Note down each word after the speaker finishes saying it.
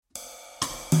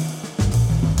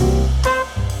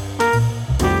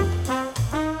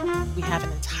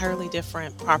entirely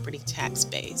different property tax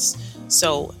base.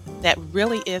 So that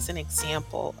really is an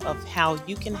example of how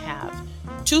you can have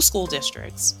two school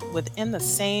districts within the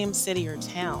same city or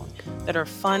town that are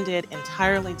funded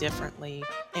entirely differently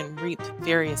and reap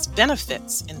various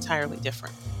benefits entirely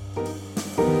different.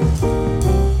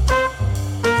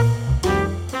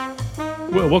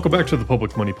 Well, welcome back to the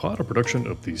Public Money Pod, a production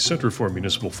of the Center for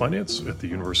Municipal Finance at the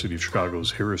University of Chicago's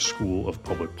Harris School of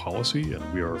Public Policy.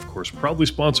 And we are, of course, proudly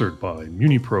sponsored by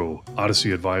MuniPro,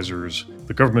 Odyssey Advisors,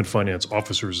 the Government Finance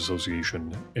Officers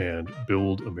Association, and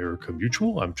Build America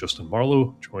Mutual. I'm Justin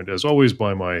Marlowe, joined as always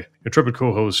by my intrepid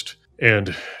co-host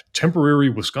and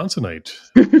temporary Wisconsinite,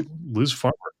 Liz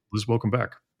Farmer. Liz, welcome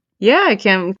back. Yeah, I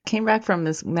came back from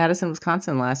Madison,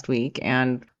 Wisconsin last week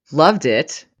and loved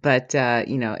it. But,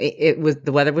 it was,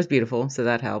 the weather was beautiful, so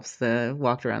that helps.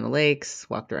 Walked around the lakes,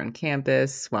 walked around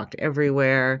campus, walked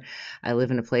everywhere. I live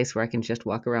in a place where I can just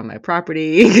walk around my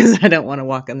property because I don't want to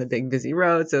walk on the big busy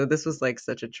road. So this was like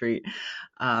such a treat.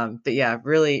 But yeah,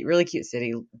 really, really cute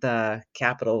city. The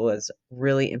Capitol was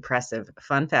really impressive.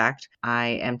 Fun fact, I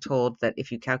am told that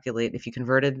if you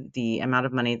converted the amount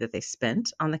of money that they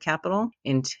spent on the Capitol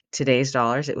into today's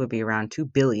dollars, it would be around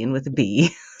 $2 billion with a B.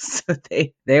 So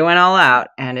they went all out,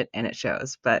 and it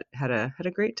shows, but had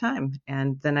a great time.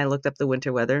 And then I looked up the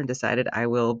winter weather and decided I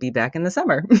will be back in the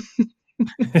summer.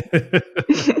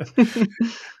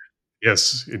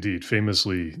 Yes, indeed.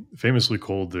 Famously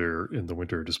cold there in the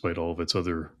winter, despite all of its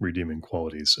other redeeming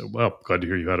qualities. So, well, glad to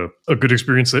hear you had a good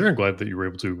experience there, and glad that you were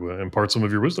able to impart some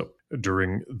of your wisdom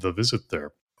during the visit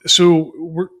there. So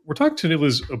we're talking today,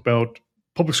 Liz, about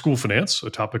public school finance, a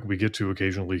topic we get to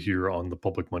occasionally here on the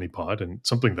Public Money Pod, and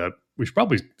something that we should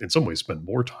probably in some ways spend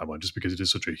more time on just because it is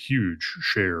such a huge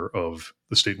share of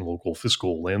the state and local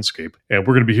fiscal landscape. And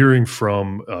we're going to be hearing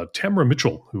from Tamara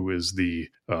Mitchell, who is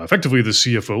effectively the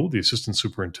CFO, the Assistant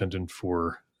Superintendent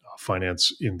for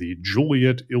Finance in the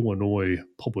Joliet, Illinois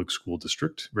Public School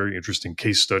District. Very interesting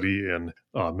case study and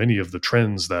many of the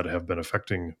trends that have been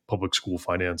affecting public school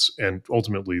finance and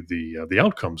ultimately the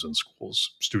outcomes in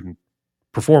schools, student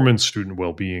performance, student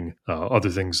well-being, other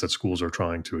things that schools are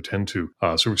trying to attend to.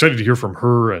 So we're excited to hear from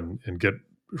her and get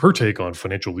her take on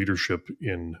financial leadership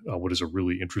in what is a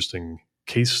really interesting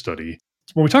case study.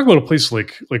 When we talk about a place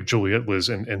like Joliet, Liz,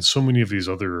 and so many of these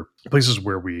other places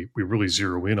where we really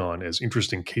zero in on as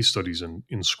interesting case studies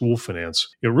in school finance,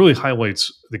 it really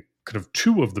highlights the kind of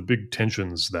two of the big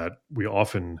tensions that we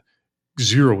often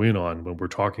zero in on when we're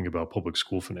talking about public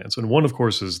school finance. And one, of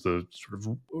course, is the sort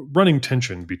of running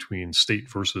tension between state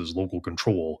versus local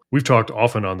control. We've talked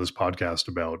often on this podcast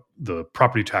about the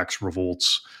property tax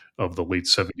revolts of the late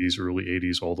 70s, early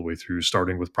 80s, all the way through,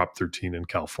 starting with Prop 13 in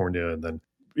California. And then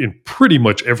in pretty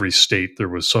much every state, there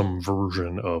was some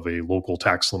version of a local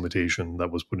tax limitation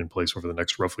that was put in place over the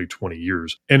next roughly 20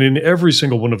 years. And in every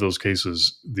single one of those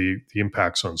cases, the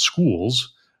impacts on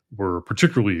schools were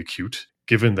particularly acute,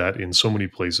 given that in so many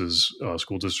places,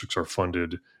 school districts are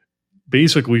funded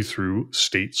basically through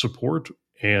state support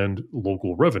and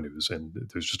local revenues. And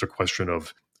there's just a question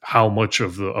of how much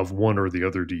of one or the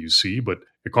other do you see, but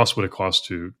it costs what it costs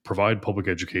to provide public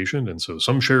education. And so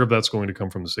some share of that's going to come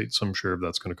from the state, some share of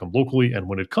that's going to come locally. And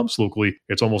when it comes locally,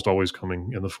 it's almost always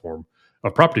coming in the form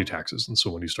of property taxes. And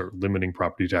so when you start limiting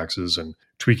property taxes and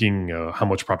tweaking how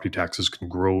much property taxes can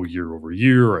grow year over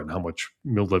year and how much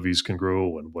mill levies can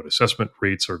grow and what assessment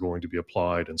rates are going to be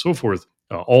applied and so forth,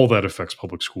 all that affects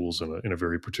public schools in a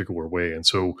very particular way. And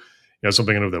so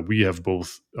something I know that we have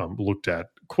both looked at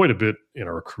quite a bit in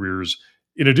our careers.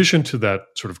 In addition to that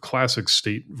sort of classic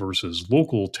state versus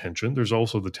local tension, there's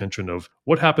also the tension of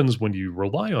what happens when you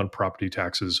rely on property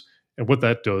taxes and what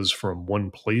that does from one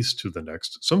place to the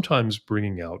next, sometimes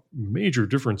bringing out major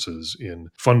differences in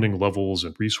funding levels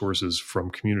and resources from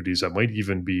communities that might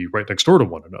even be right next door to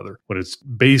one another. When it's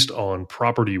based on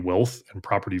property wealth and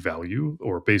property value,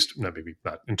 or based, maybe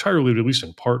not entirely, but at least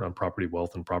in part on property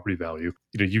wealth and property value,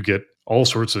 you get all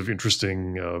sorts of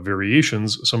interesting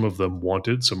variations, some of them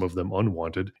wanted, some of them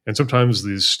unwanted. And sometimes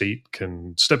the state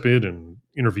can step in and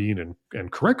intervene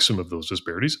and correct some of those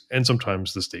disparities. And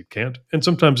sometimes the state can't. And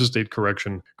sometimes the state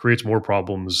correction creates more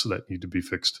problems that need to be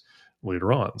fixed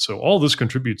later on. So all this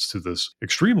contributes to this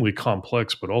extremely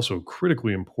complex, but also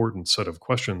critically important set of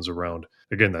questions around,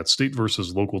 again, that state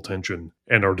versus local tension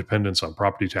and our dependence on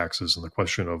property taxes and the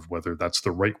question of whether that's the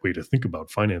right way to think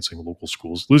about financing local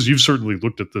schools. Liz, you've certainly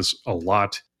looked at this a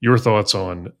lot. Your thoughts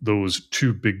on those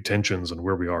two big tensions and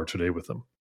where we are today with them?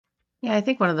 Yeah, I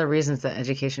think one of the reasons that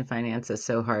education finance is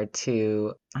so hard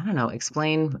to, I don't know,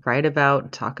 explain, write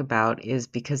about, talk about is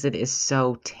because it is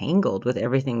so tangled with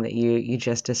everything that you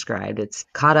just described. It's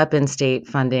caught up in state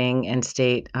funding and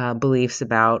state beliefs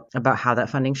about how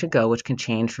that funding should go, which can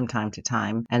change from time to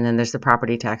time. And then there's the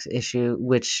property tax issue,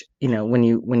 which, when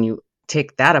you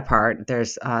take that apart,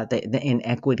 there's the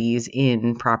inequities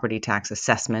in property tax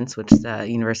assessments, which the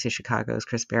University of Chicago's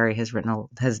Chris Berry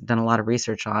has done a lot of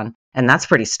research on, and that's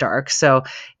pretty stark. So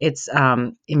it's,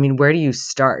 where do you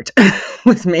start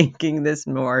with making this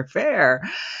more fair?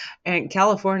 And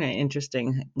California,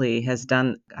 interestingly, has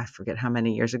done, I forget how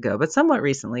many years ago, but somewhat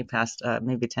recently passed,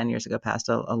 maybe 10 years ago, passed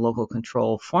a local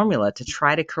control formula to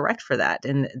try to correct for that.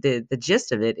 And the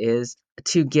gist of it is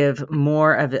to give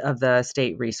more of the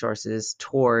state resources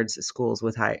towards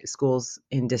schools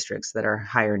in districts that are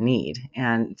higher need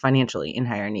and financially in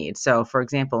higher need. So, for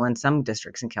example, in some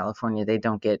districts in California, they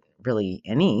don't get really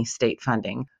any state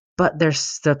funding, but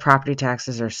the property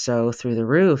taxes are so through the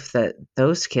roof that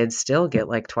those kids still get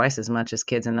like twice as much as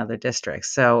kids in other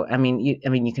districts. So, you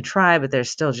can try, but there's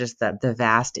still just the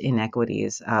vast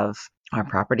inequities of our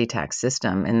property tax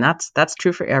system, and that's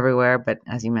true for everywhere. But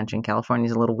as you mentioned,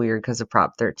 California's a little weird because of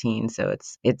Prop 13, so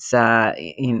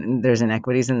there's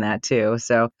inequities in that too.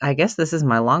 So I guess this is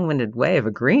my long-winded way of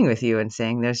agreeing with you and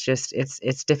saying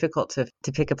it's difficult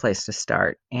to pick a place to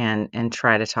start and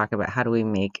try to talk about how do we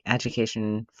make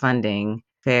education funding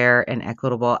fair and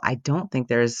equitable. I don't think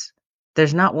there's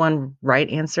not one right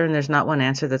answer, and there's not one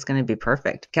answer that's going to be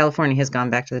perfect. California has gone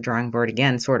back to the drawing board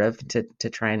again, sort of, to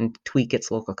try and tweak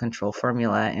its local control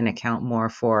formula and account more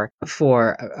for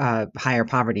higher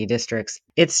poverty districts.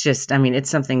 It's just, it's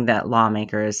something that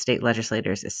lawmakers, state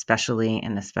legislators,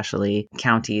 especially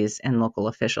counties and local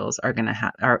officials are going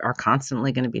to are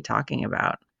constantly going to be talking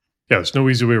about. Yeah, there's no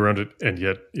easy way around it. And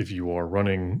yet, if you are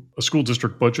running a school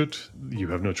district budget, you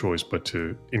have no choice but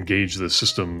to engage the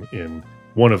system in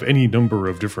one of any number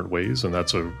of different ways. And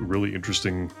that's a really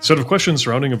interesting set of questions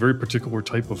surrounding a very particular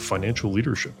type of financial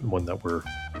leadership, and one that we're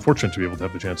fortunate to be able to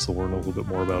have the chance to learn a little bit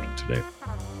more about today.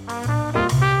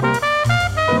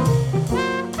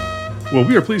 Well,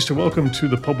 we are pleased to welcome to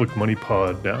the Public Money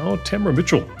Pod now Tamara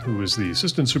Mitchell, who is the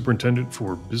Assistant Superintendent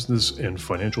for Business and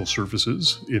Financial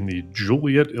Services in the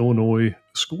Joliet, Illinois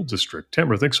School District.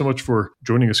 Tamara, thanks so much for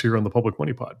joining us here on the Public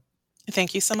Money Pod.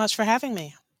 Thank you so much for having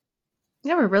me.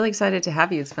 Yeah, we're really excited to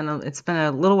have you. It's been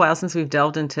a little while since we've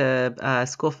delved into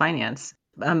school finance.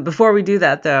 Before we do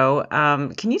that, though,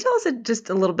 can you tell us just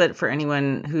a little bit, for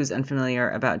anyone who's unfamiliar,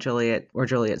 about Joliet or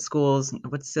Joliet schools?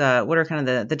 What are kind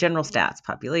of the general stats,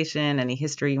 population, any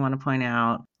history you want to point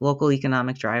out, local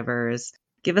economic drivers?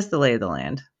 Give us the lay of the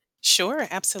land. Sure,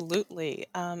 absolutely.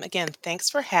 Again, thanks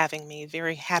for having me.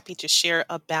 Very happy to share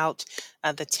about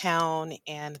the town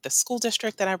and the school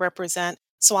district that I represent.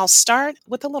 So I'll start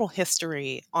with a little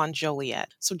history on Joliet.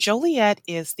 So Joliet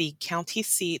is the county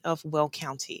seat of Will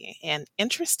County. And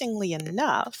interestingly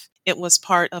enough, it was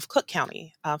part of Cook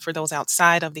County. For those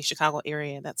outside of the Chicago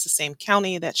area, that's the same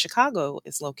county that Chicago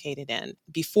is located in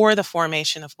before the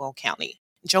formation of Will County.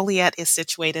 Joliet is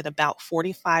situated about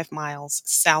 45 miles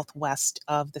southwest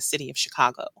of the city of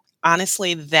Chicago.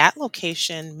 Honestly, that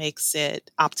location makes it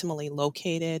optimally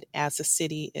located, as the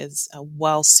city is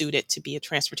well suited to be a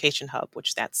transportation hub,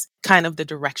 which that's kind of the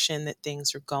direction that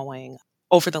things are going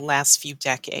over the last few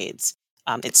decades.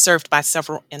 It's served by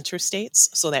several interstates,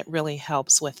 so that really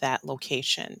helps with that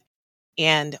location.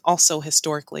 And also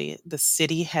historically, the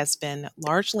city has been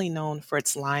largely known for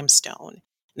its limestone.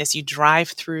 And as you drive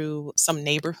through some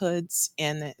neighborhoods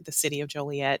in the city of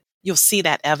Joliet, you'll see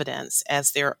that evidence,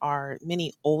 as there are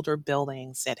many older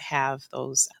buildings that have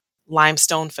those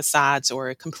limestone facades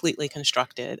or completely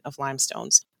constructed of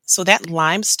limestones. So that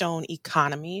limestone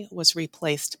economy was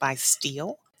replaced by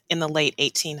steel in the late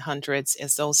 1800s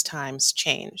as those times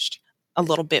changed. A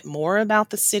little bit more about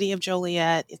the city of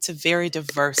Joliet. It's a very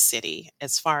diverse city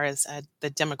as far as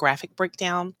the demographic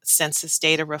breakdown. Census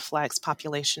data reflects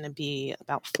population to be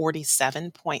about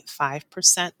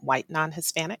 47.5% white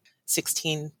non-Hispanic,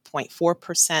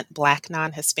 16.4% Black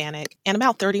non-Hispanic, and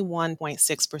about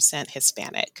 31.6%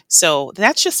 Hispanic. So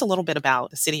that's just a little bit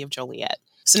about the city of Joliet.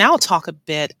 So now I'll talk a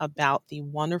bit about the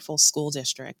wonderful school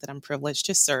district that I'm privileged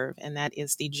to serve, and that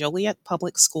is the Joliet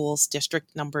Public Schools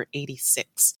District number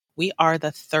 86. We are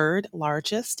the third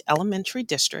largest elementary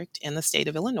district in the state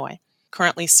of Illinois,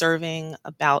 currently serving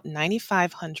about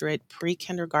 9,500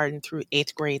 pre-kindergarten through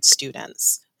 8th grade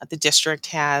students. The district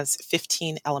has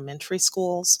 15 elementary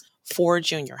schools, 4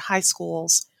 junior high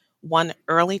schools, 1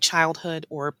 early childhood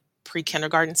or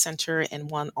pre-kindergarten center, and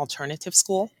 1 alternative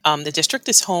school. The district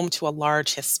is home to a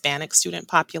large Hispanic student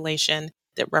population,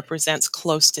 that represents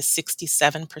close to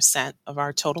 67% of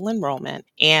our total enrollment,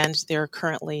 and there are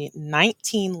currently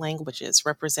 19 languages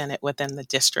represented within the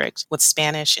district, with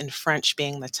Spanish and French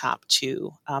being the top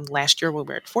two. Last year we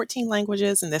were at 14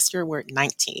 languages, and this year we're at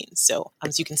 19. So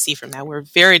as you can see from that, we're a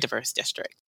very diverse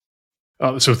district.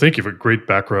 So thank you for great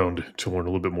background to learn a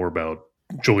little bit more about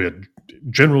Joliet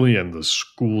generally and the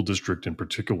school district in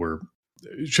particular.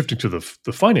 Shifting to the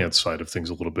finance side of things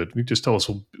a little bit, can you just tell us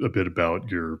a bit about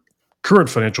your current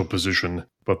financial position,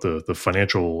 about the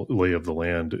financial lay of the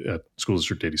land at School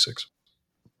District 86?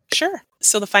 Sure.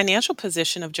 So, the financial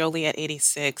position of Joliet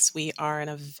 86, we are in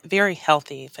a very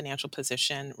healthy financial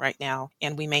position right now,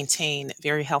 and we maintain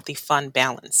very healthy fund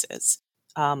balances.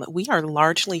 We are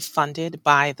largely funded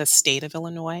by the state of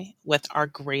Illinois, with our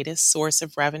greatest source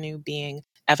of revenue being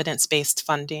evidence based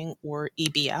funding, or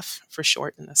EBF for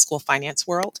short in the school finance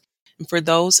world. And for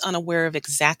those unaware of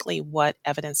exactly what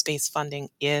evidence based funding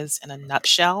is in a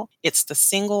nutshell, it's the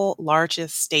single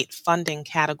largest state funding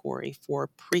category for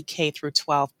pre K through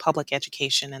 12 public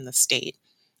education in the state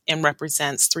and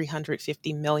represents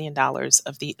 $350 million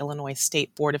of the Illinois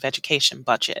State Board of Education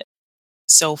budget.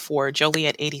 So for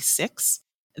Joliet 86,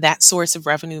 that source of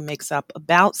revenue makes up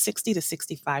about 60 to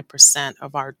 65%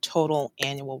 of our total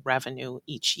annual revenue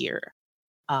each year.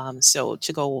 So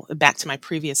to go back to my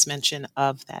previous mention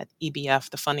of that EBF,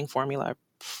 the funding formula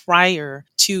prior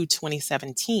to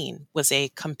 2017 was a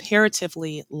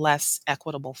comparatively less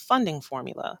equitable funding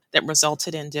formula that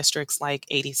resulted in districts like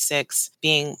 86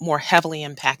 being more heavily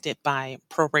impacted by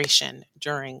proration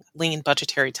during lean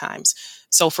budgetary times.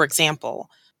 So for example,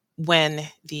 when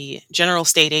the general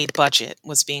state aid budget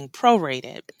was being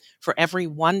prorated, for every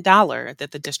 $1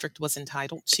 that the district was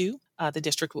entitled to, the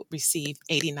district would receive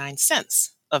 89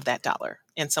 cents of that dollar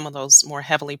in some of those more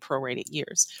heavily prorated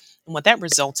years. And what that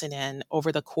resulted in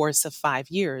over the course of 5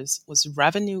 years was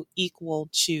revenue equal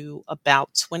to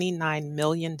about $29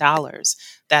 million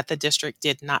that the district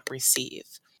did not receive.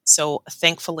 So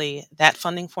thankfully, that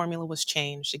funding formula was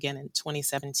changed again in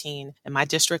 2017, and my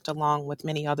district, along with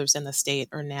many others in the state,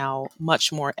 are now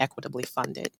much more equitably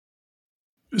funded.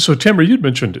 So, Tamara, you'd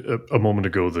mentioned a moment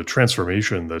ago the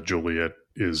transformation that Joliet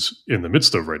is in the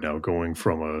midst of right now, going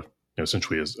from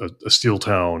essentially a steel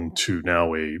town to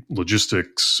now a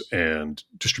logistics and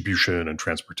distribution and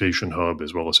transportation hub,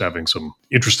 as well as having some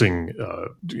interesting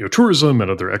tourism and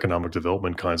other economic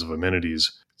development kinds of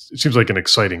amenities. It seems like an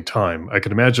exciting time. I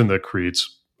can imagine that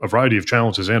creates a variety of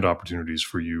challenges and opportunities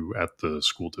for you at the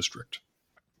school district.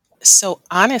 So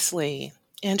honestly,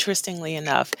 interestingly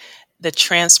enough, the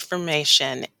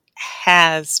transformation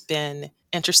has been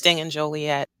interesting in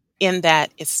Joliet in that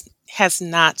it has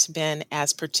not been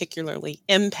as particularly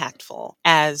impactful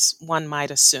as one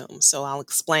might assume. So I'll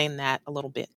explain that a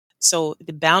little bit. So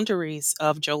the boundaries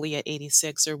of Joliet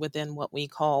 86 are within what we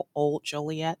call Old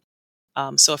Joliet.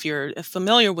 So if you're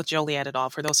familiar with Joliet at all,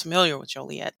 for those familiar with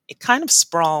Joliet, it kind of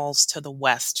sprawls to the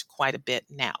west quite a bit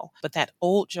now. But that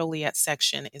old Joliet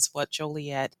section is what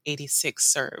Joliet 86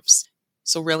 serves.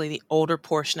 So really the older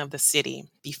portion of the city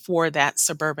before that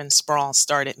suburban sprawl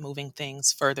started moving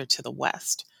things further to the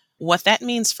west. What that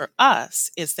means for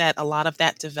us is that a lot of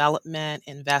that development,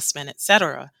 investment,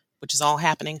 etc., which is all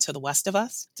happening to the west of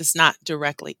us, does not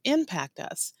directly impact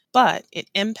us, but it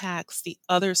impacts the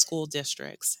other school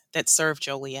districts that serve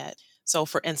Joliet. So,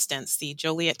 for instance, the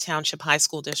Joliet Township High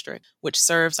School District, which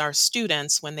serves our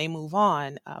students when they move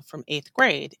on from 8th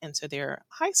grade into their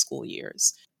high school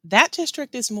years, that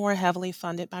district is more heavily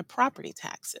funded by property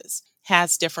taxes,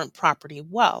 has different property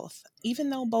wealth. Even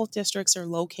though both districts are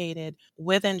located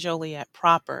within Joliet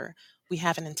proper, we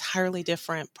have an entirely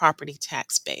different property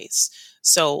tax base.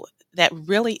 So that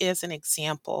really is an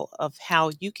example of how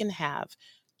you can have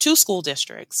two school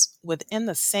districts within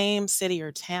the same city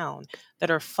or town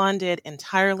that are funded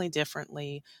entirely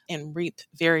differently and reap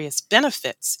various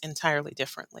benefits entirely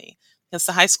differently. Because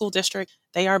the high school district,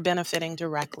 they are benefiting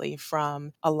directly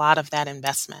from a lot of that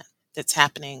investment that's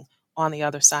happening on the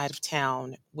other side of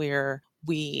town, where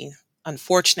we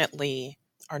unfortunately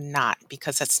are not,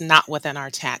 because that's not within our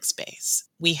tax base.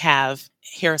 We have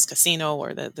Harris Casino,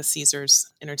 or the Caesars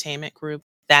Entertainment Group.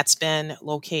 That's been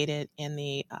located in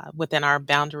the within our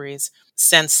boundaries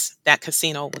since that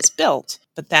casino was built.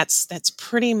 But that's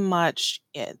pretty much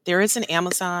it. There is an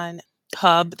Amazon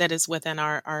hub that is within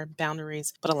our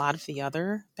boundaries, but a lot of the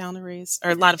other boundaries,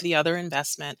 or a lot of the other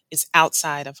investment, is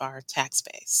outside of our tax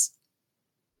base.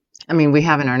 I mean, we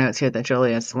have in our notes here that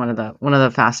Joliet's one of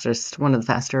the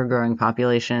faster growing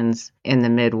populations in the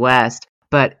Midwest.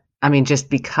 But I mean, just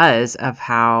because of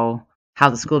how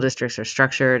the school districts are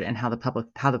structured and how the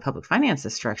public finance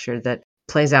is structured, that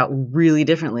plays out really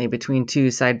differently between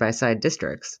two side-by-side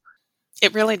districts.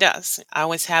 It really does. I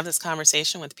always have this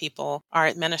conversation with people. Our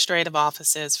administrative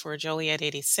offices for Joliet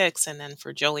 86 and then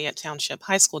for Joliet Township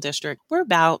High School District, we're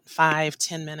about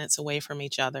 5-10 minutes away from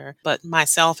each other. But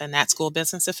myself and that school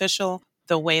business official,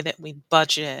 the way that we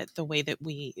budget, the way that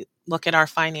we look at our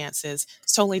finances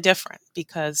is totally different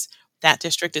because that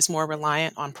district is more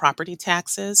reliant on property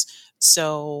taxes.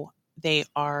 So they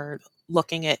are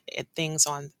looking at things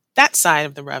on that side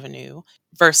of the revenue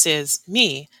versus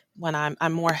me when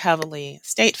I'm more heavily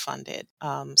state funded.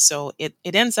 So it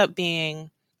ends up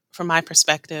being, from my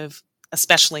perspective,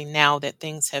 especially now that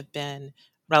things have been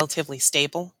relatively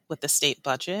stable with the state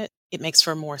budget, it makes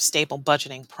for a more stable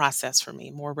budgeting process for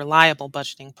me, more reliable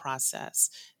budgeting process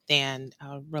than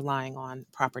relying on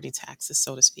property taxes,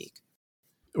 so to speak.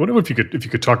 I wonder if you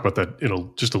could talk about that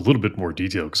in just a little bit more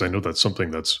detail, because I know that's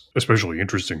something that's especially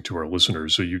interesting to our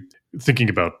listeners. So you thinking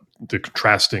about the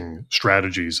contrasting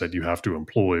strategies that you have to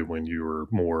employ when you're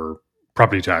more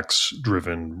property tax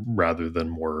driven rather than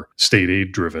more state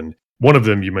aid driven. One of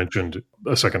them you mentioned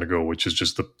a second ago, which is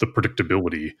just the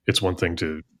predictability. It's one thing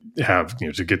to have,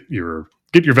 to get your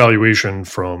valuation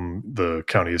from the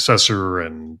county assessor,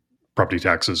 and property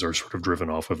taxes are sort of driven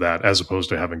off of that, as opposed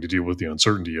to having to deal with the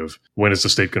uncertainty of when is the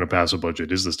state going to pass a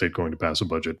budget? Is the state going to pass a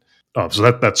budget? So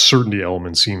that certainty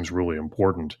element seems really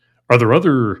important. Are there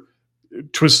other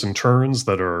twists and turns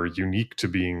that are unique to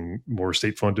being more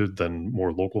state funded than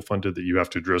more local funded that you have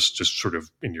to address just sort of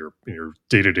in your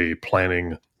day-to-day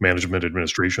planning, management,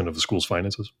 administration of the school's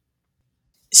finances?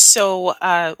 So,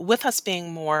 with us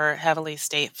being more heavily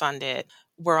state funded,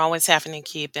 we're always having to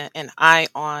keep an eye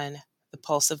on the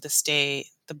pulse of the state,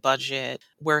 the budget,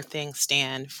 where things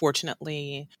stand.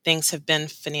 Fortunately, things have been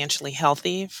financially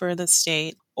healthy for the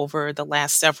state over the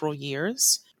last several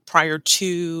years. Prior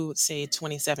to, say,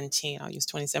 2017, I'll use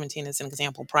 2017 as an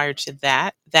example. Prior to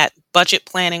that budget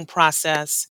planning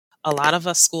process, a lot of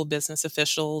us school business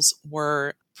officials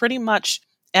were pretty much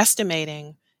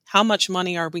estimating how much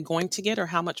money are we going to get or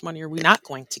how much money are we not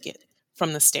going to get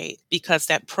from the state, because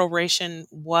that proration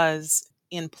was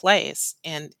in place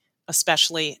and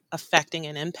especially affecting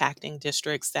and impacting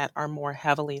districts that are more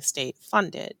heavily state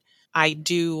funded. I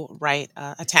do write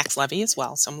a tax levy as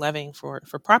well, so I'm levying for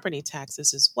property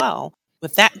taxes as well.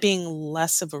 With that being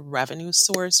less of a revenue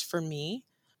source for me,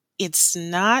 it's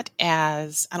not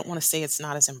as, I don't want to say it's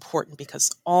not as important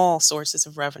because all sources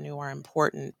of revenue are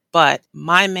important, but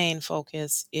my main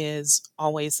focus is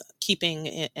always keeping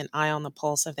an eye on the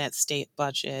pulse of that state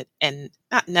budget and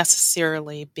not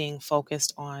necessarily being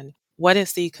focused on what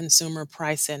is the consumer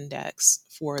price index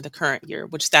for the current year,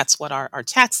 which that's what our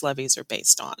tax levies are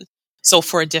based on. So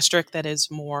for a district that is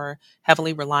more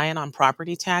heavily reliant on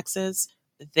property taxes,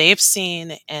 they've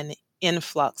seen an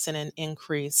influx and an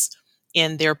increase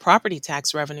in their property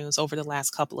tax revenues over the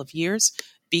last couple of years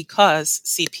because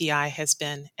CPI has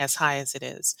been as high as it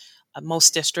is.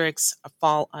 Most districts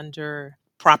fall under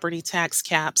property tax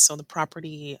caps. So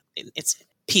the it's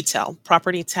PTEL,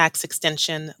 Property Tax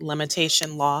Extension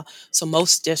Limitation Law. So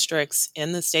most districts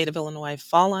in the state of Illinois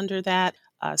fall under that.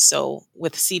 So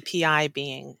with CPI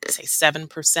being, say,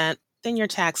 7%, then your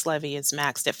tax levy is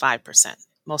maxed at 5%.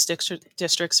 Most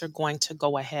districts are going to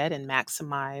go ahead and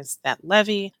maximize that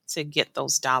levy to get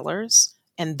those dollars.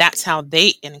 And that's how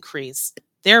they increase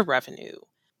their revenue,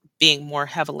 being more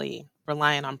heavily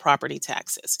reliant on property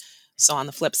taxes. So, on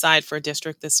the flip side, for a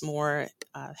district that's more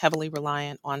heavily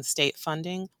reliant on state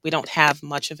funding, we don't have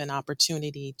much of an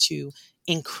opportunity to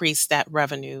increase that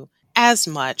revenue as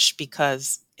much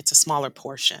because it's a smaller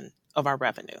portion of our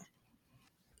revenue.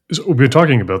 So we've been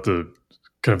talking about the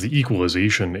kind of the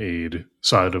equalization aid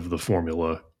side of the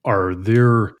formula. Are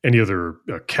there any other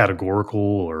categorical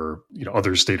or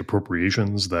other state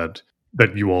appropriations that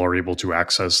you all are able to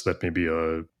access that maybe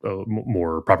a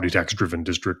more property tax driven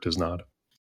district is not?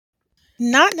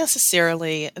 Not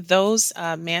necessarily. Those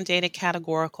mandated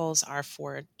categoricals are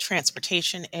for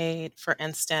transportation aid, for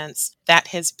instance. That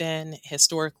has been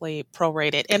historically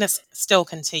prorated and it still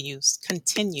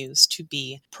continues to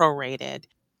be prorated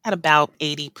at about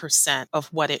 80% of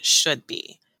what it should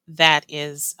be. That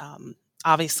is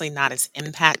obviously not as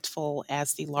impactful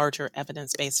as the larger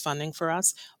evidence-based funding for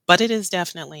us, but it is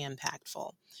definitely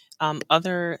impactful.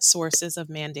 Other sources of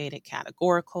mandated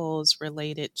categoricals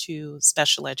related to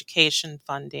special education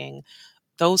funding,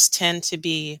 those tend to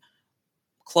be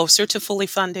closer to fully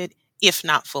funded, if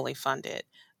not fully funded.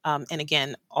 And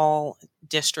again, all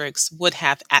districts would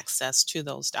have access to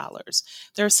those dollars.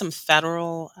 There are some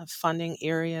federal funding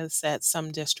areas that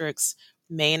some districts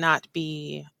may not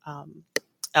be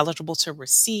eligible to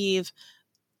receive.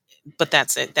 but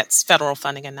that's it. That's federal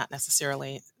funding and not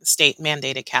necessarily state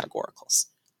mandated categoricals.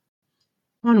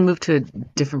 I want to move to a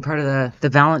different part of the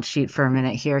balance sheet for a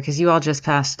minute here, because you all just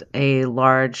passed a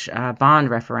large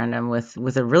bond referendum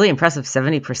with a really impressive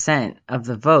 70% of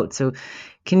the vote. So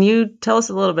can you tell us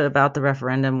a little bit about the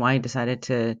referendum, why you decided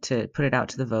to put it out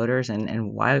to the voters,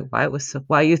 and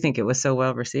why you think it was so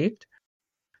well received?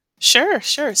 Sure,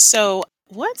 sure. So,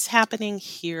 what's happening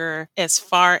here as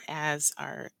far as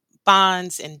our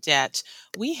bonds and debt?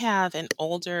 We have an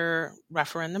older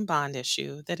referendum bond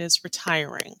issue that is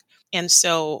retiring. And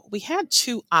so we had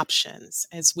two options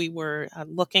as we were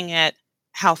looking at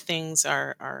how things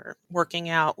are working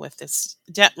out with this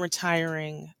debt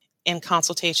retiring in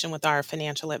consultation with our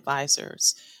financial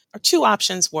advisors. Our two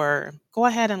options were go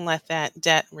ahead and let that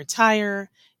debt retire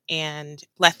and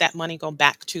let that money go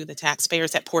back to the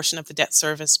taxpayers, that portion of the debt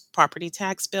service property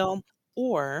tax bill,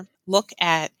 or look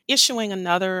at issuing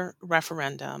another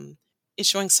referendum,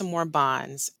 issuing some more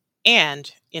bonds,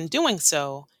 and in doing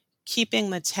so, keeping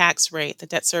the tax rate, the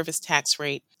debt service tax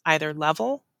rate, either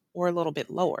level or a little bit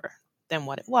lower than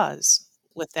what it was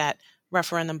with that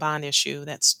referendum bond issue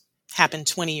that's happened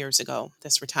 20 years ago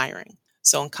that's retiring.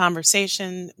 So, in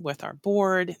conversation with our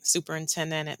board,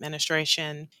 superintendent,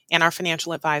 administration, and our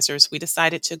financial advisors, we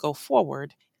decided to go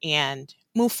forward and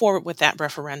move forward with that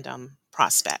referendum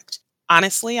prospect.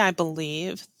 Honestly, I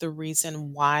believe the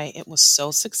reason why it was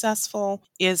so successful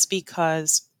is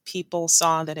because people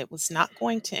saw that it was not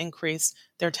going to increase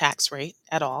their tax rate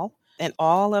at all. And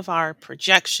all of our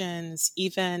projections,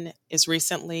 even as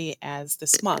recently as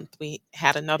this month, we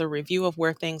had another review of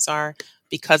where things are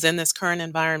because in this current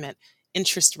environment,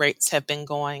 interest rates have been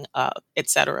going up, et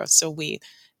cetera. So we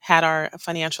had our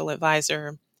financial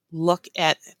advisor look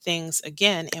at things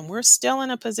again, and we're still in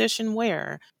a position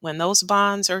where when those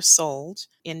bonds are sold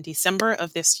in December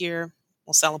of this year,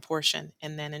 we'll sell a portion.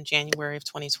 And then in January of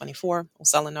 2024, we'll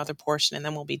sell another portion, and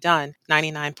then we'll be done.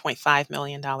 $99.5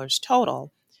 million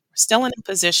total. We're still in a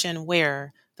position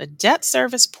where the debt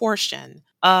service portion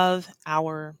of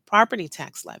our property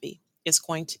tax levy is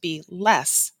going to be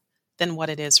less than what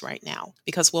it is right now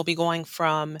because we'll be going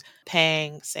from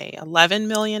paying, say, $11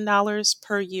 million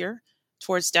per year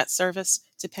towards debt service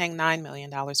to paying $9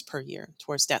 million per year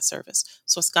towards debt service.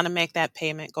 So it's going to make that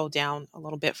payment go down a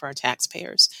little bit for our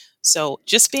taxpayers. So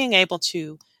just being able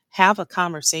to have a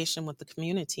conversation with the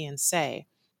community and say,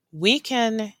 we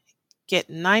can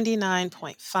get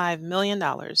 $99.5 million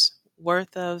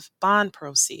worth of bond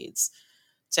proceeds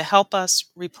to help us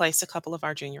replace a couple of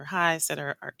our junior highs that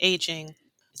are aging.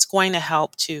 It's going to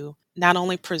help to not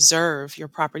only preserve your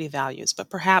property values, but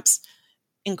perhaps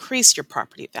increase your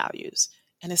property values.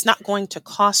 And it's not going to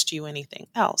cost you anything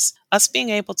else. Us being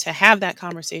able to have that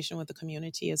conversation with the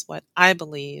community is what I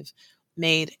believe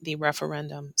made the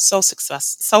referendum so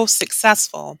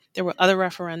successful. There were other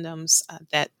referendums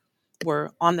that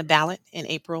were on the ballot in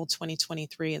April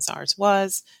 2023 as ours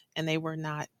was, and they were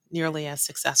not nearly as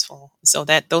successful. So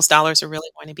that those dollars are really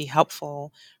going to be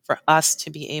helpful for us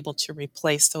to be able to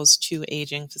replace those two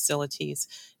aging facilities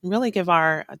and really give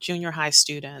our junior high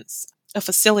students a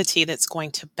facility that's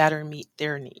going to better meet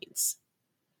their needs.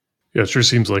 Yeah, it sure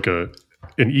seems like an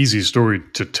easy story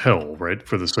to tell, right?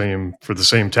 For the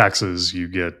same taxes, you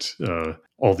get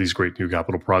all these great new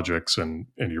capital projects, and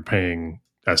you're paying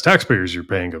as taxpayers, you're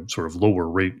paying a sort of lower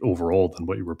rate overall than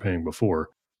what you were paying before.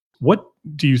 What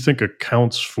do you think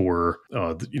accounts for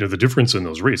the difference in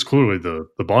those rates? Clearly, the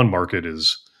bond market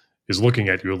is looking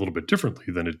at you a little bit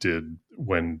differently than it did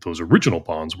when those original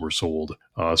bonds were sold.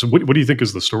 So, what do you think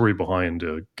is the story behind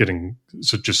getting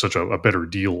just such a better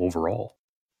deal overall?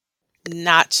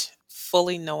 Not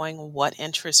fully knowing what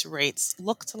interest rates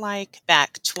looked like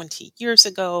back 20 years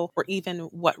ago, or even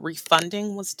what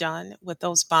refunding was done with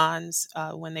those bonds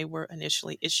when they were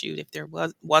initially issued. If there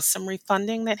was some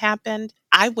refunding that happened,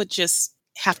 I would just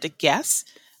have to guess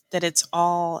that it's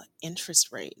all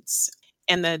interest rates.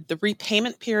 And the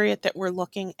repayment period that we're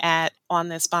looking at on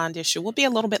this bond issue will be a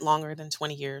little bit longer than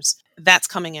 20 years. That's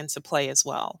coming into play as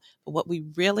well. But what we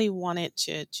really wanted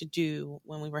to do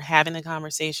when we were having the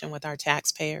conversation with our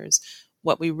taxpayers,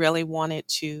 what we really wanted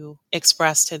to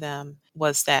express to them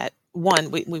was that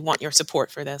one, we want your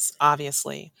support for this,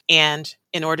 obviously. And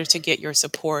in order to get your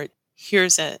support,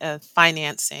 here's a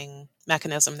financing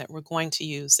mechanism that we're going to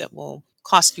use that will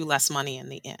cost you less money in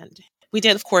the end. We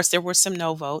did, of course, there were some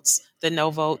no votes. The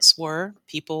no votes were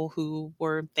people who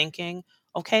were thinking,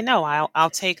 okay, no, I'll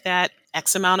take that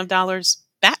X amount of dollars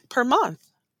back per month.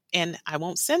 and I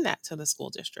won't send that to the school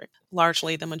district.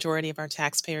 Largely, the majority of our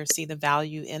taxpayers see the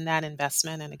value in that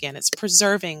investment. And again, it's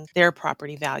preserving their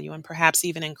property value and perhaps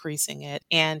even increasing it.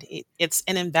 And it's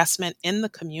an investment in the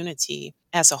community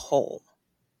as a whole.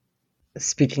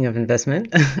 Speaking of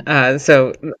investment,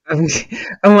 so I'm,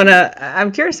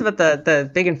 I'm curious about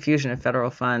the big infusion of federal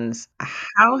funds.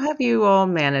 How have you all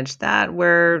managed that?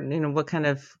 Where, what kind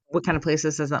of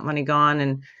places has that money gone?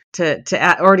 And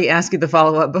already ask you the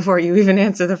follow up before you even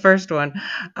answer the first one,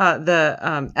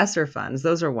 the ESSER funds,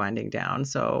 those are winding down.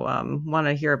 So want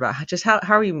to hear about just how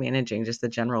are you managing just the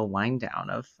general wind down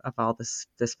of all this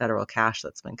federal cash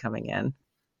that's been coming in?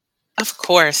 Of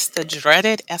course, the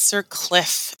dreaded ESSER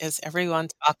cliff, as everyone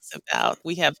talks about.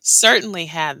 We have certainly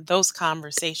had those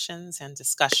conversations and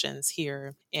discussions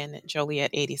here in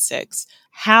Joliet 86.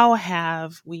 How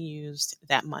have we used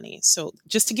that money? So,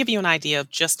 just to give you an idea of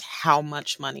just how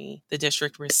much money the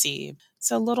district received, it's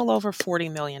a little over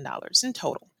 $40 million in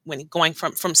total when going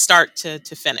from start to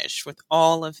finish with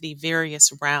all of the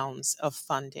various rounds of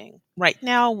funding. Right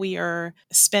now, we are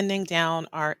spending down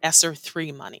our ESSER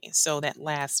 3 money. So, that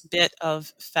last bit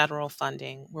of federal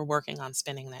funding, we're working on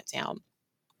spending that down.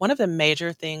 One of the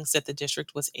major things that the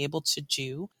district was able to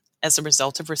do as a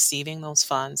result of receiving those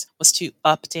funds was to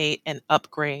update and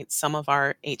upgrade some of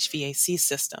our HVAC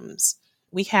systems.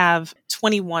 We have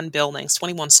 21 buildings,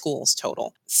 21 schools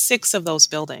total. 6 of those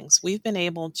buildings, we've been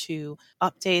able to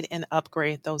update and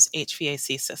upgrade those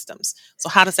HVAC systems. So,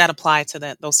 how does that apply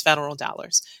to those federal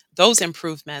dollars? Those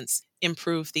improvements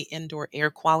improve the indoor air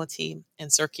quality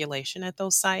and circulation at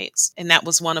those sites. And that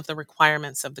was one of the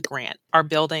requirements of the grant. Our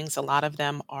buildings, a lot of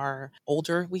them are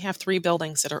older. We have 3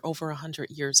 buildings that are over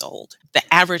 100 years old. The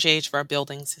average age of our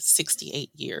buildings is 68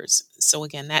 years. So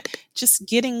again, that just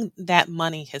getting that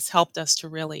money has helped us to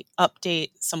really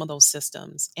update some of those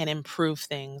systems and improve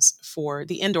things for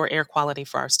the indoor air quality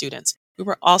for our students. We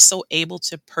were also able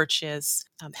to purchase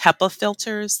HEPA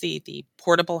filters, the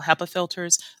portable HEPA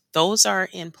filters. Those are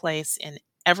in place in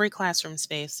every classroom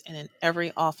space and in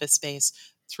every office space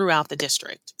throughout the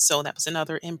district. So that was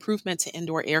another improvement to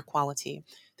indoor air quality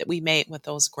that we made with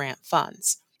those grant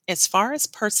funds. As far as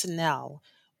personnel,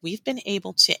 we've been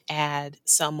able to add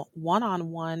some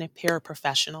one-on-one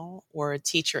paraprofessional or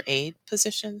teacher aide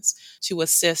positions to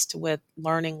assist with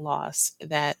learning loss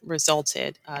that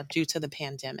resulted due to the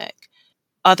pandemic.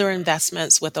 Other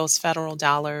investments with those federal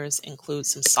dollars include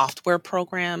some software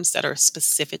programs that are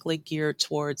specifically geared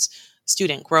towards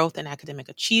student growth and academic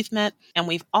achievement. And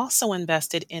we've also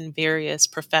invested in various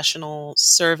professional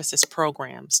services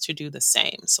programs to do the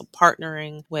same. So,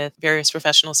 partnering with various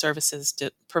professional services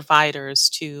providers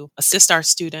to assist our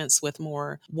students with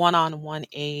more one on one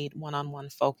aid, one on one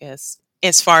focus.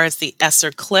 As far as the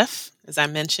ESSER cliff, as I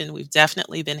mentioned, we've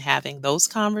definitely been having those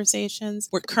conversations.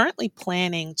 We're currently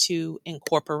planning to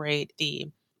incorporate the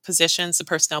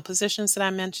personnel positions that I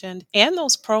mentioned, and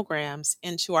those programs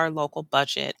into our local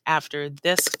budget after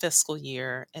this fiscal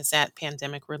year as that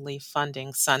pandemic relief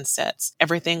funding sunsets.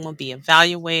 Everything will be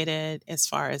evaluated as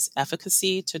far as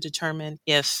efficacy to determine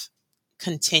if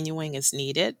continuing is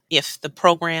needed. If the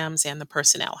programs and the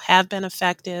personnel have been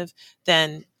effective,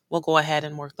 then we'll go ahead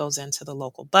and work those into the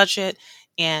local budget.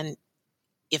 And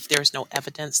if there's no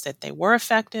evidence that they were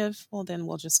effective, well, then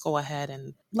we'll just go ahead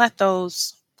and let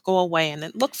those go away and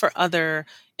then look for other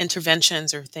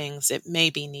interventions or things that may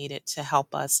be needed to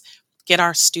help us get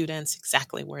our students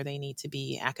exactly where they need to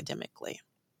be academically.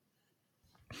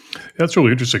 That's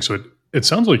really interesting. So it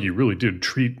sounds like you really did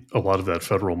treat a lot of that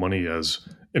federal money as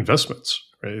investments,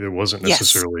 right? It wasn't Yes.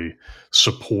 necessarily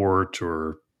support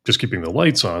or just keeping the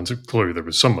lights on. So clearly there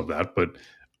was some of that, but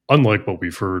unlike what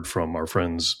we've heard from our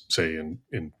friends, say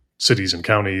in cities and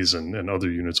counties and other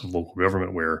units of local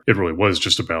government, where it really was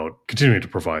just about continuing to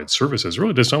provide services, it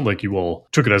really does sound like you all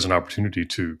took it as an opportunity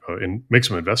to make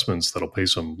some investments that'll pay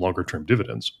some longer term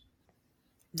dividends.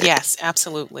 Yes,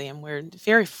 absolutely. And we're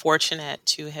very fortunate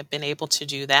to have been able to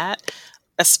do that,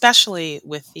 especially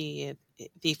with the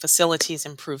facilities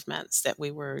improvements that we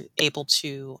were able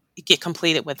to get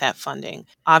completed with that funding.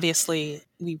 Obviously,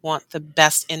 we want the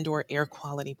best indoor air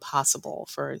quality possible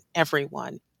for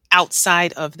everyone.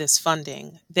 Outside of this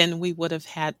funding, then we would have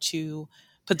had to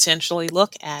potentially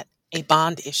look at a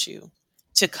bond issue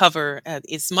to cover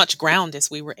as much ground as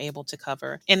we were able to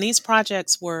cover. And these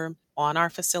projects were on our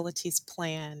facilities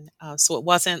plan. So it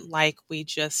wasn't like we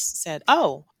just said,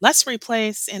 oh, let's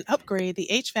replace and upgrade the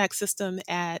HVAC system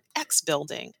at X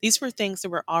building. These were things that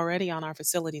were already on our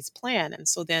facilities plan. And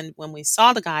so then when we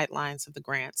saw the guidelines of the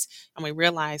grants and we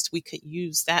realized we could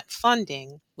use that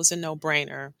funding was a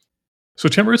no-brainer. So,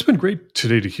 Tamara, it's been great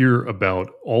today to hear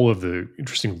about all of the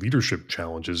interesting leadership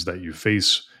challenges that you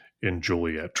face in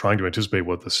Joliet, trying to anticipate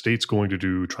what the state's going to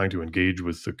do, trying to engage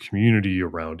with the community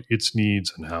around its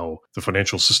needs and how the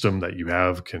financial system that you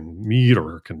have can meet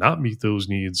or cannot meet those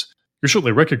needs. You're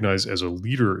certainly recognized as a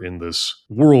leader in this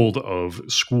world of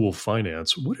school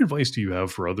finance. What advice do you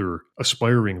have for other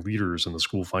aspiring leaders in the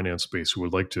school finance space who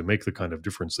would like to make the kind of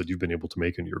difference that you've been able to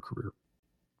make in your career?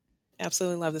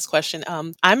 Absolutely love this question.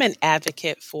 I'm an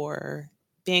advocate for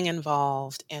being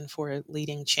involved and for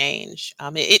leading change.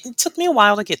 It took me a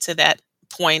while to get to that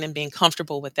point and being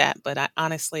comfortable with that, but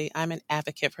honestly, I'm an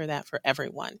advocate for that for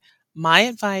everyone. My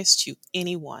advice to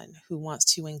anyone who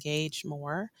wants to engage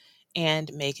more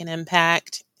and make an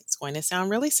impact, it's going to sound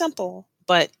really simple,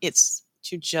 but it's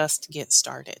to just get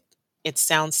started. It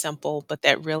sounds simple, but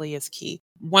that really is key.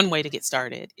 One way to get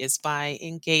started is by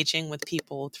engaging with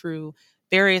people through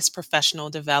various professional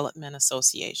development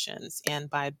associations and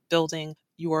by building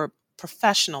your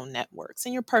professional networks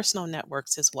and your personal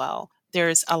networks as well.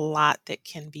 There's a lot that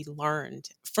can be learned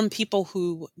from people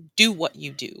who do what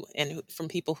you do and from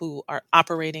people who are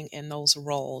operating in those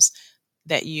roles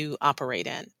that you operate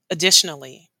in.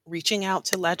 Additionally, reaching out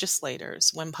to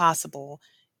legislators when possible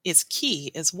is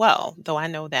key as well, though I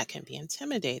know that can be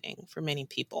intimidating for many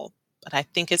people. But I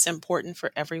think it's important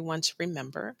for everyone to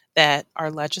remember that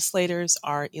our legislators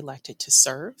are elected to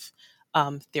serve.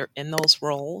 They're in those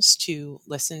roles to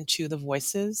listen to the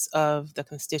voices of the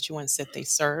constituents that they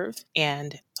serve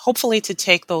and hopefully to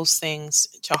take those things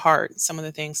to heart, some of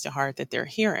the things to heart that they're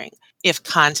hearing. If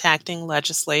contacting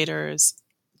legislators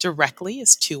directly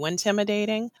is too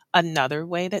intimidating, another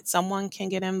way that someone can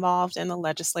get involved in the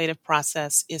legislative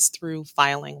process is through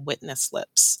filing witness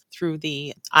slips through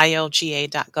the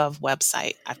ilga.gov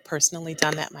website. I've personally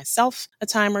done that myself a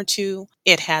time or two.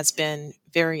 It has been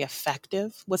very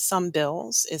effective with some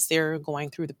bills as they're going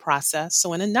through the process.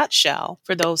 So, in a nutshell,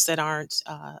 for those that aren't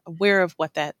aware of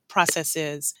what that process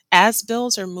is, as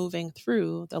bills are moving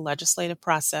through the legislative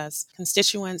process,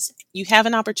 constituents, you have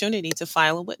an opportunity to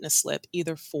file a witness slip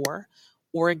either for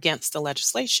or against the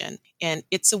legislation. And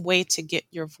it's a way to get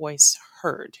your voice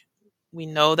heard. We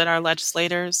know that our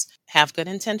legislators have good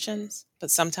intentions,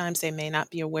 but sometimes they may not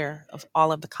be aware of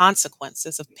all of the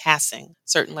consequences of passing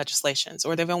certain legislations,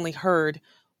 or they've only heard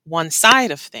one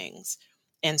side of things.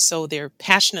 And so they're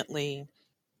passionately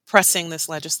pressing this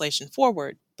legislation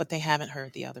forward, but they haven't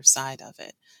heard the other side of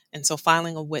it. And so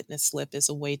filing a witness slip is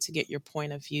a way to get your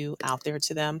point of view out there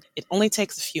to them. It only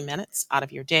takes a few minutes out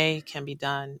of your day, can be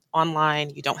done online.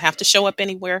 You don't have to show up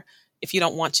anywhere if you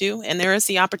don't want to. And there is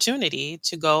the opportunity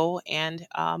to go and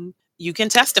you can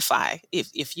testify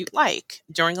if you'd like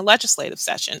during a legislative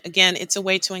session. Again, it's a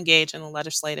way to engage in a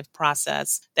legislative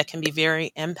process that can be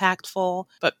very impactful,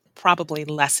 but probably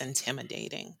less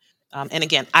intimidating. And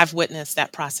again, I've witnessed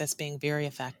that process being very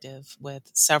effective with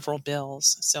several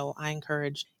bills. So I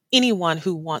encourage anyone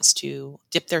who wants to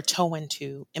dip their toe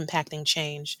into impacting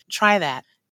change, try that.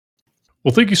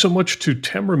 Well, thank you so much to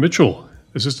Tamara Mitchell,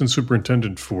 Assistant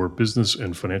Superintendent for Business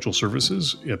and Financial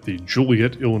Services at the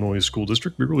Joliet, Illinois School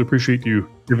District. We really appreciate you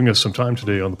giving us some time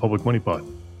today on the Public Money Pod.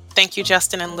 Thank you,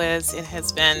 Justin and Liz. It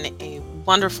has been a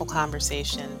wonderful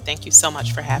conversation. Thank you so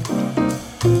much for having me.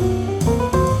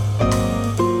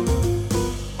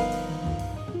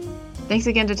 Thanks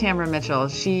again to Tamara Mitchell.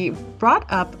 She brought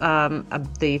up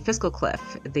the fiscal cliff,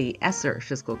 the ESSER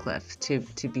fiscal cliff,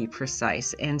 to be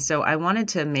precise. And so I wanted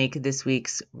to make this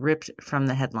week's Ripped from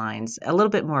the Headlines a little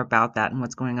bit more about that and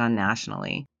what's going on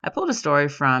nationally. I pulled a story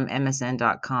from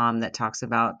MSN.com that talks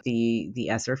about the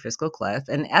ESSER fiscal cliff.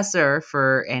 And ESSER,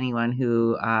 for anyone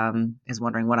who is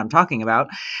wondering what I'm talking about,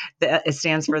 it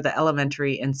stands for the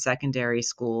Elementary and Secondary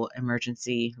School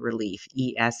Emergency Relief,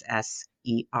 ESS.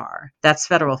 That's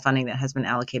federal funding that has been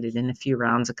allocated in a few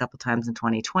rounds, a couple times in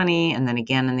 2020, and then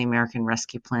again in the American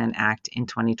Rescue Plan Act in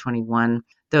 2021.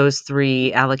 Those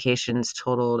three allocations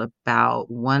totaled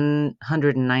about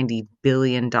 $190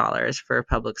 billion for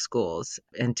public schools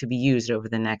and to be used over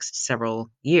the next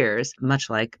several years, much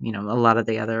like, a lot of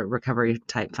the other recovery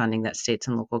type funding that states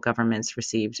and local governments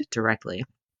received directly.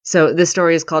 So this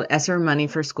story is called ESSER Money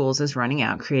for Schools is Running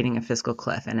Out, Creating a Fiscal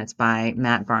Cliff, and it's by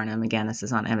Matt Barnum. Again, this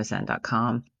is on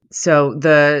MSN.com. So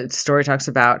the story talks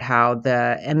about how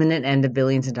the imminent end of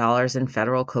billions of dollars in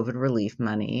federal COVID relief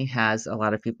money has a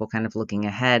lot of people kind of looking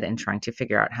ahead and trying to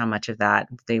figure out how much of that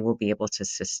they will be able to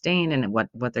sustain and what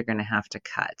they're going to have to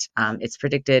cut. It's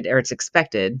predicted, or it's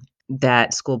expected,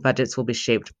 that school budgets will be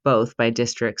shaped both by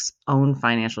districts' own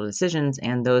financial decisions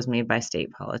and those made by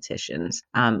state politicians.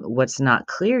 What's not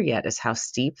clear yet is how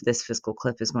steep this fiscal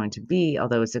cliff is going to be,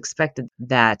 although it's expected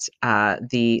that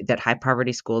that high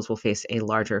poverty schools will face a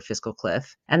larger fiscal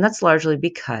cliff. And that's largely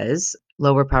because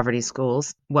lower poverty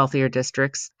schools, wealthier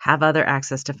districts, have other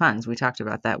access to funds. We talked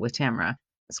about that with Tamara.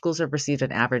 Schools have received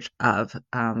an average of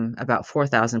about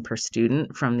 $4,000 per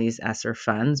student from these ESSER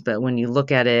funds, but when you look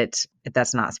at it,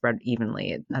 that's not spread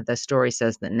evenly. The story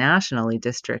says that nationally,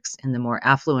 districts in the more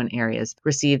affluent areas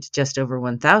received just over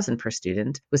 $1,000 per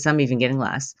student, with some even getting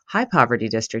less. High poverty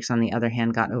districts, on the other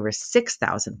hand, got over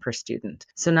 $6,000 per student.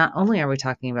 So not only are we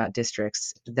talking about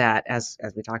districts that, as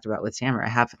we talked about with Tamara,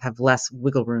 have less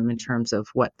wiggle room in terms of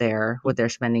what their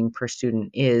spending per student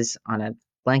is on a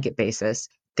blanket basis.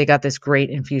 They got this great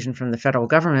infusion from the federal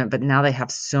government, but now they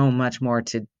have so much more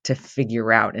to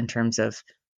figure out in terms of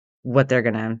what they're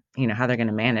going to, how they're going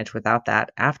to manage without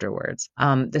that afterwards.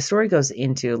 The story goes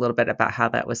into a little bit about how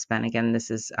that was spent. Again,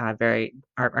 this is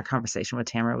our conversation with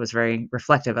Tamara was very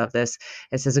reflective of this.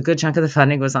 It says a good chunk of the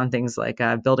funding was on things like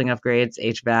building upgrades,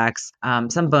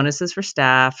 HVACs, some bonuses for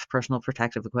staff, personal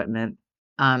protective equipment.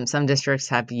 Some districts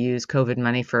have used COVID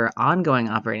money for ongoing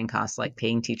operating costs like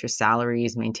paying teachers'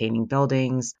 salaries, maintaining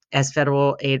buildings. As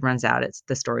federal aid runs out,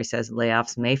 the story says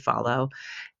layoffs may follow.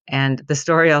 And the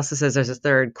story also says there's a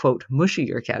third, quote,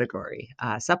 mushier category,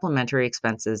 supplementary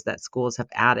expenses that schools have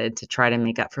added to try to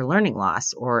make up for learning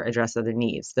loss or address other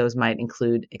needs. Those might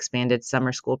include expanded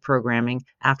summer school programming,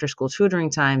 after-school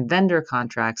tutoring time, vendor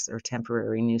contracts, or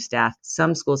temporary new staff.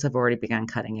 Some schools have already begun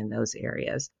cutting in those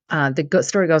areas. The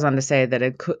story goes on to say that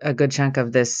a good chunk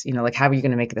of this, like how are you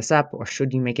going to make this up, or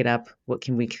should you make it up? What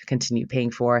can we continue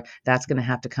paying for? That's going to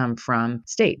have to come from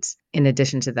states. In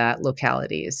addition to that,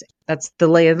 localities. That's the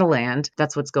lay of the land.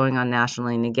 That's what's going on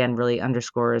nationally. And again, really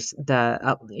underscores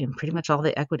pretty much all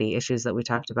the equity issues that we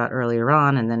talked about earlier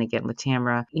on. And then again with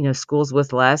Tamara, schools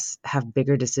with less have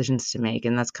bigger decisions to make.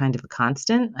 And that's kind of a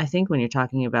constant, I think, when you're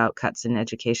talking about cuts in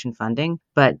education funding.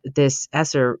 But this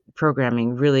ESSER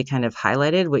programming really kind of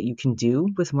highlighted what you can do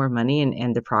with more money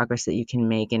and the progress that you can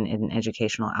make in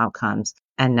educational outcomes.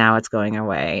 And now it's going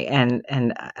away.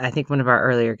 And I think one of our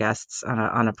earlier guests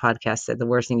on a podcast said the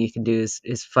worst thing you can do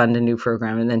is fund a new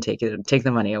program and then take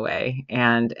the money away.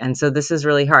 And so this is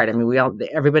really hard. I mean,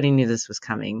 everybody knew this was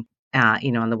coming.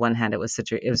 On the one hand, it was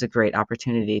a great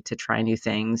opportunity to try new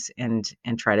things and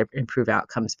try to improve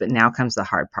outcomes. But now comes the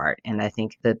hard part. And I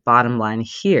think the bottom line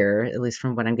here, at least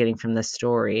from what I'm getting from this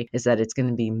story, is that it's going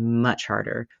to be much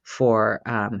harder for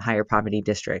higher poverty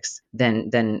districts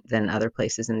than other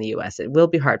places in the U.S. It will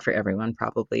be hard for everyone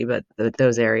probably, but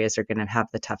those areas are going to have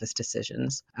the toughest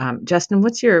decisions. Justin,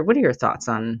 what are your thoughts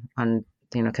on kind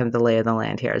of the lay of the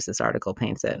land here as this article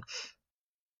paints it?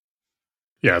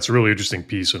 Yeah, it's a really interesting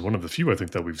piece, and one of the few I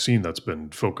think that we've seen that's been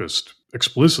focused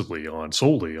explicitly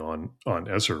solely on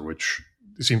ESSER, which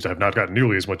seems to have not gotten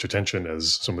nearly as much attention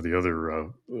as some of the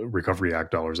other Recovery Act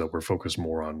dollars that were focused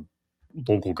more on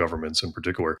local governments in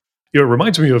particular. It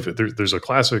reminds me of there's a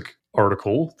classic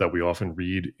article that we often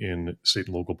read in state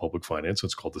and local public finance.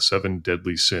 It's called "The 7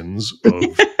 Deadly Sins of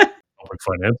Public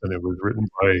Finance," and it was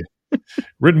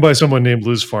written by someone named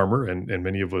Liz Farmer, and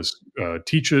many of us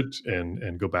teach it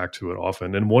and go back to it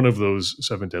often. And one of those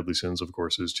 7 deadly sins, of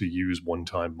course, is to use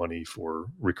one-time money for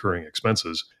recurring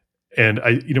expenses. And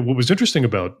what was interesting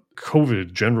about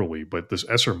COVID generally, but this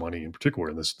ESSER money in particular,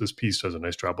 and this piece does a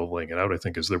nice job of laying it out, I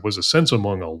think, is there was a sense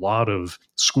among a lot of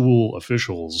school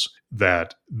officials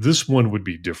that this one would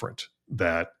be different,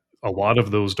 that a lot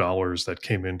of those dollars that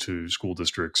came into school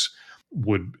districts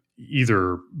would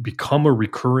either become a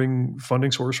recurring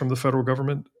funding source from the federal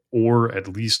government, or at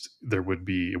least it wouldn't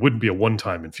be a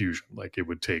one-time infusion. Like it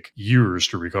would take years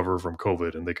to recover from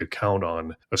COVID, and they could count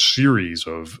on a series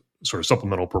of sort of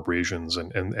supplemental appropriations,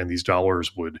 and these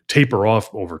dollars would taper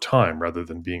off over time rather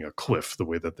than being a cliff the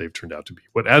way that they've turned out to be.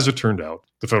 But as it turned out,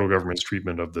 the federal government's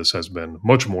treatment of this has been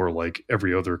much more like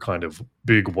every other kind of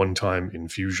big one-time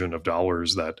infusion of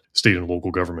dollars that state and local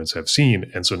governments have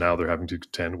seen. And so now they're having to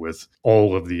contend with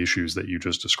all of the issues that you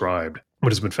just described.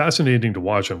 What has been fascinating to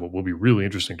watch, and what will be really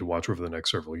interesting to watch over the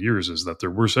next several years, is that there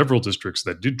were several districts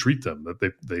that did treat them,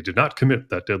 that they did not commit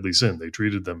that deadly sin. They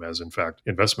treated them as, in fact,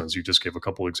 investments. You just gave a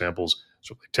couple examples.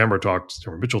 So Tamara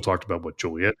Mitchell talked about what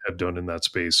Joliet had done in that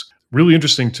space. Really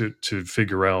interesting to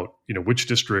figure out, which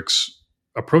districts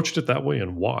approached it that way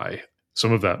and why.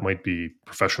 Some of that might be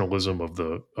professionalism of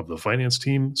the finance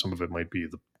team. Some of it might be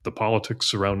the politics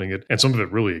surrounding it. And some of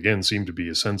it really, again, seemed to be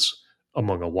a sense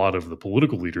among a lot of the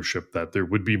political leadership that there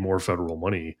would be more federal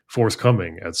money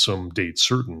forthcoming at some date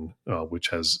certain, which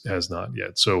has not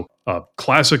yet. So,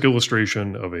 classic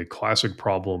illustration of a classic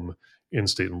problem in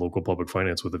state and local public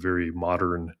finance with a very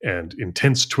modern and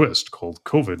intense twist called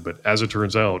COVID. But as it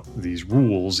turns out, these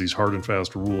rules, these hard and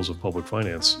fast rules of public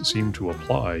finance, seem to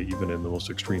apply even in the most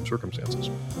extreme circumstances.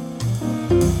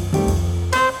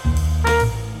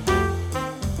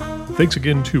 Thanks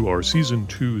again to our Season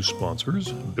 2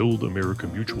 sponsors, Build America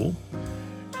Mutual,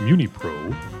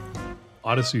 MuniPro,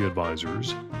 Odyssey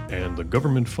Advisors, and the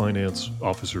Government Finance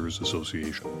Officers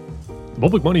Association. The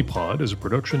Public Money Pod is a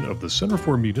production of the Center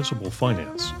for Municipal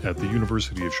Finance at the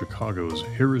University of Chicago's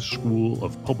Harris School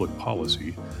of Public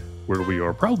Policy, where we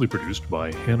are proudly produced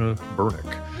by Hannah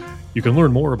Bernick. You can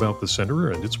learn more about the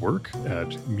center and its work at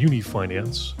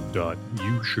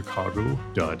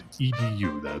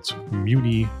munifinance.uchicago.edu. That's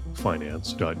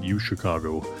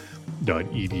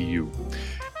munifinance.uchicago.edu.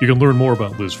 You can learn more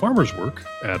about Liz Farmer's work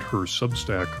at her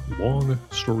Substack Long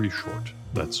Story Short.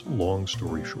 That's Long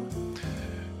Story Short.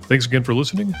 Thanks again for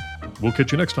listening. We'll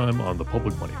catch you next time on The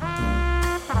Public Money.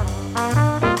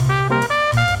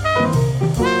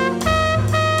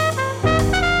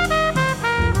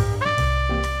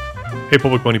 Hey,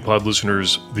 Public Money Pod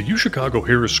listeners, the UChicago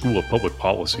Harris School of Public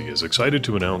Policy is excited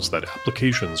to announce that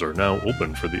applications are now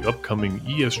open for the upcoming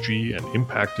ESG and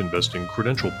Impact Investing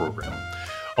Credential Program.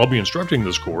 I'll be instructing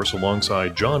this course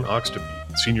alongside John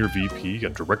Oxtoby, Senior VP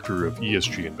and Director of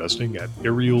ESG Investing at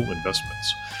Ariel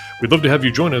Investments. We'd love to have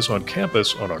you join us on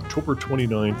campus on October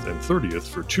 29th and 30th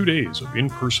for 2 days of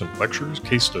in-person lectures,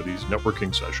 case studies,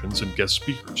 networking sessions, and guest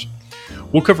speakers.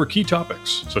 We'll cover key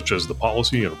topics such as the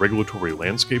policy and regulatory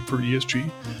landscape for ESG,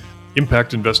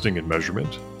 impact investing and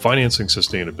measurement, financing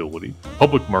sustainability,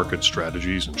 public market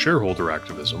strategies and shareholder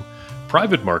activism,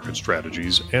 private market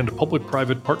strategies, and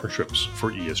public-private partnerships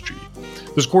for ESG.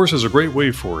 This course is a great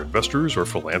way for investors or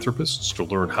philanthropists to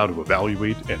learn how to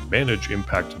evaluate and manage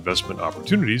impact investment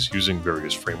opportunities using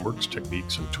various frameworks,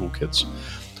 techniques, and toolkits,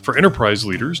 for enterprise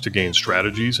leaders to gain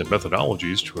strategies and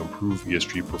methodologies to improve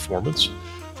ESG performance,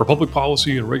 for public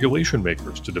policy and regulation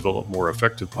makers to develop more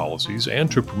effective policies and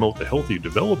to promote the healthy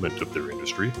development of their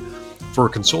industry, for a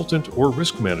consultant or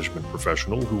risk management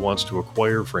professional who wants to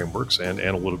acquire frameworks and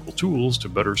analytical tools to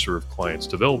better serve clients'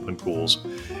 development goals,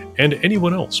 and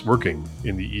anyone else working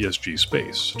in the ESG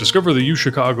space. Discover the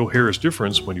UChicago Harris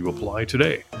difference when you apply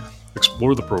today.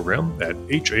 Explore the program at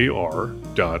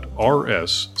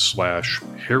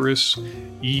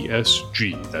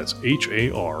har.rs/HarrisESG. That's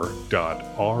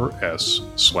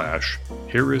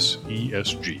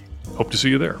har.rs/HarrisESG. Hope to see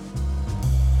you there.